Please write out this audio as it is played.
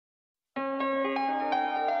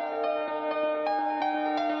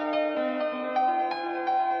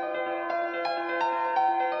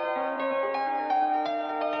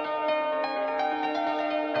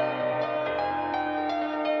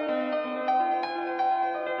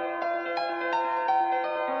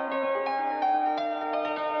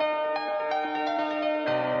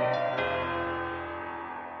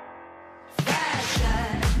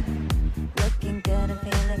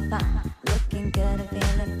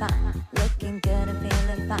fine. Looking good and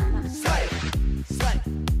feeling fine. Swipe, swipe.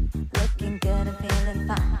 Looking good and feeling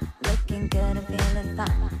fine. Looking good and feeling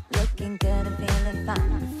fine. Looking good and feeling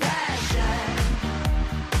fine. Fashion.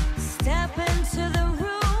 Step into the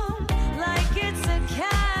room like it's a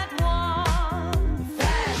catwalk.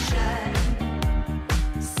 Fashion.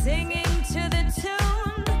 Singing to the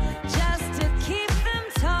tune just to keep them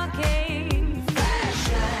talking.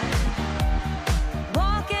 Fashion.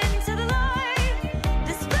 Walk into the light,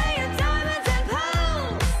 display your diamonds and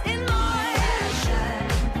pearls in my fashion.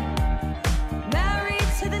 Married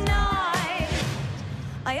to the night,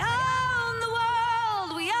 I own the world,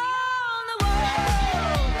 we own the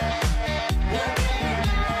world. Look at me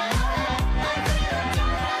now, I feel on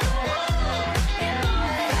top of the world in my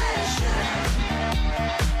fashion.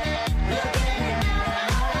 Look at me now,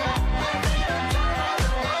 I feel on top of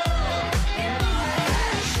the world in my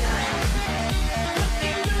fashion.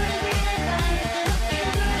 Looking good, feeling fine. Looking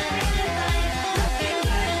good, feeling fine. Looking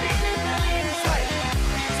good, feeling fine. Swipe,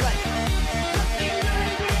 swipe. Looking good,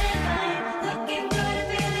 feeling fine. Looking good,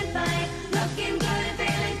 feeling fine. Looking good,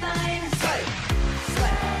 feeling fine. Swipe,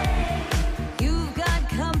 swipe. You've got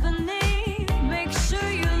company. Make sure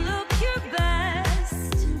you look your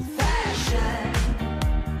best. Fashion.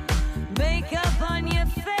 Makeup on your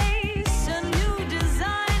face, a new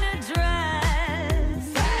designer dress.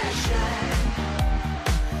 Fashion.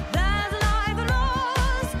 There's life and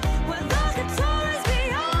rose where the couture is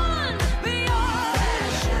beyond, beyond.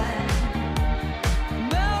 Fashion.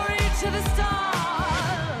 Married to the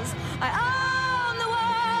stars, I own the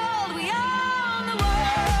world, we own the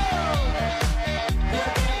world.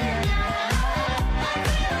 Look at me now, I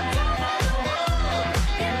feel on top of the world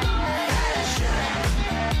in my fashion.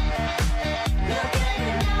 Look at me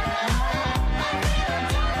now, I feel on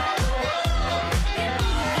top of the world in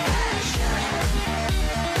my fashion.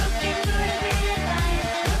 Looking good, feeling fine.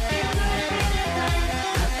 Looking good, feeling fine.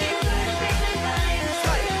 Looking good, feeling fine.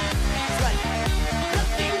 Swipe, swipe.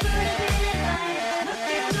 Looking good, feeling fine.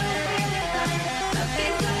 Looking good, feeling fine.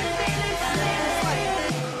 Looking good, feeling fine. Slight,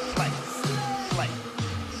 slight,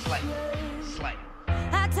 slight, slight.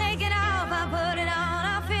 I take it off, I put it on.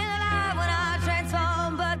 I feel alive when I transform,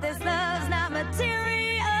 but this love's not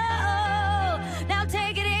material. Now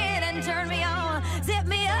take it in and turn me on. Zip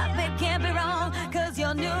me up, it can't be wrong, 'cause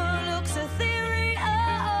your new look's ethereal.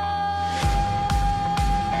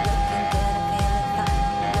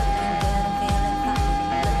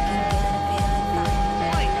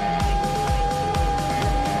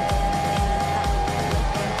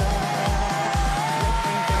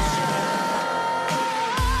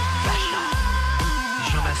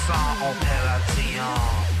 Je me sens opération.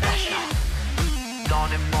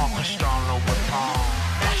 Donnez-moi que je donne le bouton.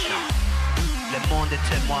 Le monde est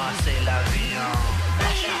témoin, c'est la vie.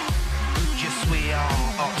 Je suis en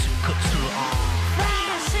haute couture.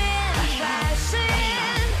 Fashion, fashion.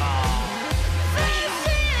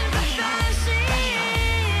 Fashion, fashion.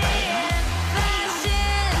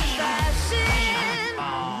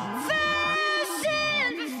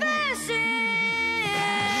 Fashion, fashion.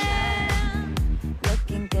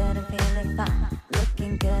 Looking good and feeling fine.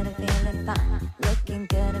 Looking good and feeling fine. Looking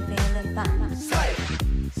good and feeling fine. Swipe,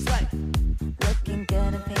 swipe. Looking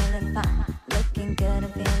good and feeling fine. Looking good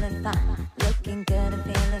and feeling fine. Looking good and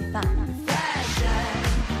feeling fine.